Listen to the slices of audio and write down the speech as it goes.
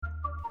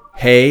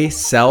Hey,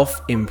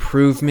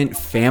 self-improvement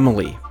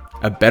family.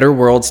 A better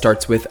world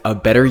starts with a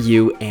better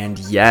you, and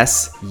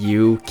yes,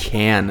 you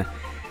can.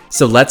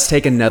 So let's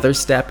take another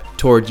step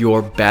toward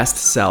your best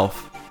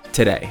self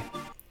today.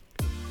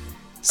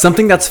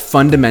 Something that's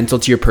fundamental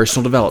to your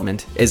personal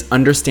development is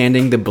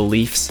understanding the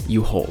beliefs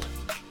you hold.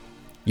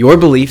 Your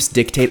beliefs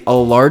dictate a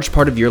large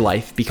part of your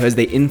life because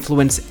they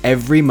influence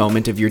every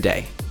moment of your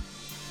day.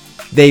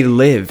 They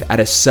live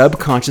at a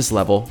subconscious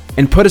level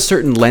and put a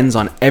certain lens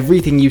on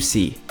everything you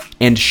see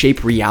and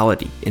shape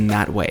reality in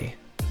that way.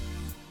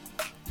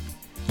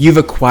 You've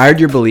acquired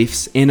your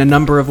beliefs in a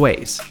number of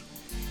ways.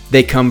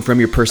 They come from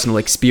your personal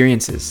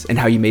experiences and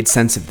how you made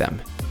sense of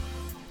them.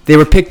 They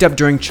were picked up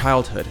during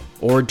childhood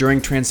or during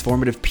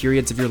transformative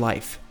periods of your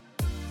life.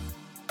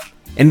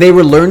 And they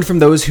were learned from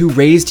those who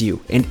raised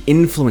you and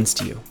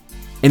influenced you.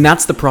 And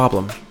that's the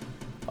problem.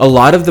 A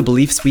lot of the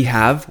beliefs we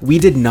have, we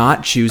did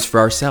not choose for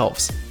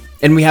ourselves,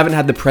 and we haven't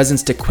had the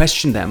presence to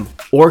question them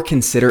or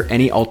consider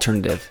any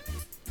alternative.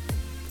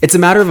 It's a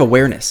matter of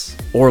awareness,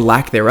 or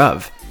lack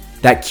thereof,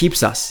 that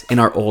keeps us in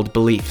our old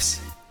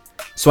beliefs.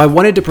 So I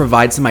wanted to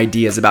provide some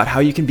ideas about how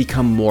you can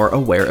become more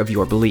aware of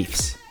your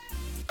beliefs.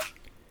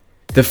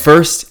 The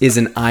first is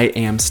an I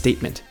am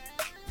statement.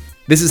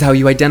 This is how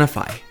you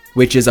identify,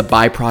 which is a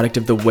byproduct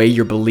of the way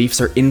your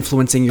beliefs are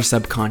influencing your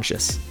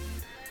subconscious.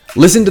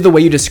 Listen to the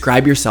way you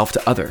describe yourself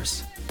to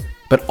others,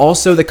 but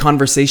also the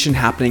conversation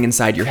happening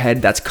inside your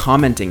head that's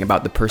commenting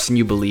about the person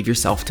you believe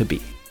yourself to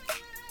be.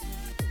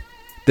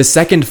 The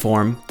second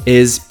form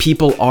is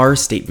people are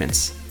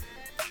statements.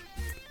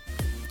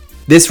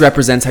 This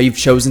represents how you've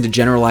chosen to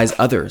generalize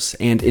others,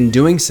 and in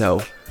doing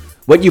so,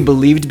 what you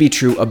believe to be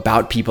true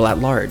about people at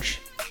large.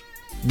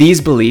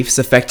 These beliefs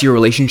affect your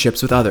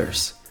relationships with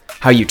others,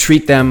 how you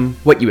treat them,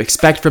 what you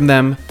expect from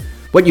them,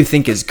 what you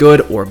think is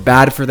good or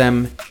bad for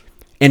them,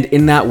 and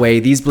in that way,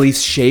 these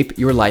beliefs shape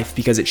your life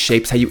because it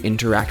shapes how you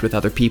interact with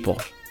other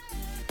people.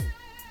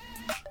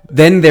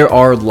 Then there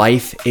are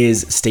life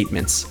is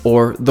statements,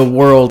 or the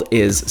world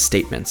is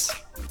statements.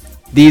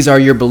 These are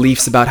your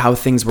beliefs about how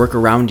things work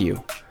around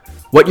you,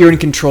 what you're in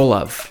control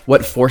of,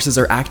 what forces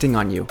are acting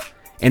on you,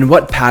 and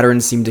what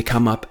patterns seem to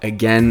come up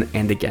again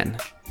and again.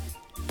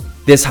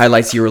 This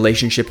highlights your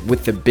relationship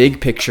with the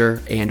big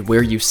picture and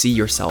where you see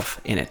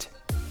yourself in it.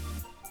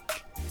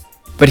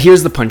 But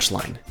here's the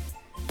punchline.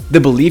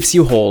 The beliefs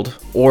you hold,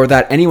 or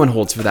that anyone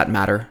holds for that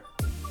matter,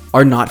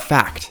 are not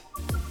fact.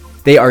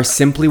 They are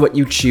simply what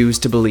you choose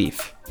to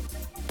believe.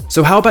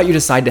 So how about you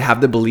decide to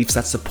have the beliefs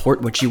that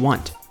support what you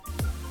want?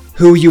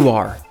 Who you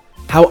are,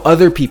 how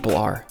other people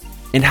are,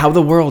 and how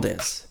the world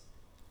is.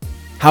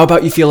 How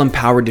about you feel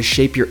empowered to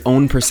shape your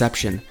own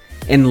perception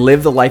and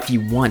live the life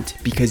you want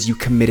because you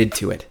committed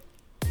to it?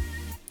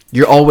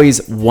 You're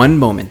always one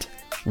moment,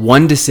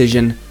 one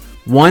decision,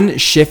 one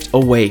shift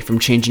away from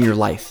changing your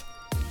life.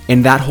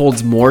 And that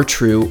holds more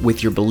true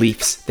with your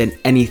beliefs than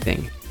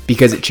anything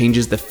because it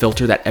changes the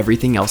filter that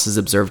everything else is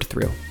observed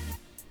through.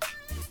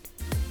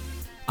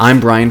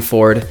 I'm Brian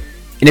Ford,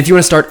 and if you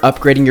want to start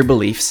upgrading your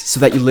beliefs so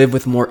that you live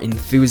with more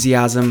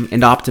enthusiasm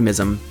and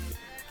optimism,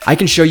 I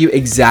can show you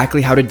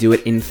exactly how to do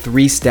it in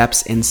 3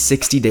 steps in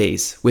 60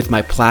 days with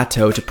my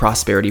Plateau to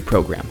Prosperity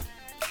program.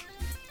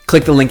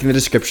 Click the link in the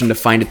description to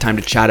find a time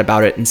to chat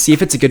about it and see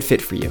if it's a good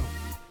fit for you.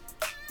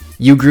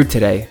 You grew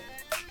today.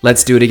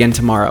 Let's do it again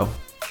tomorrow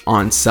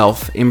on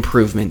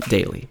Self-Improvement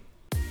Daily.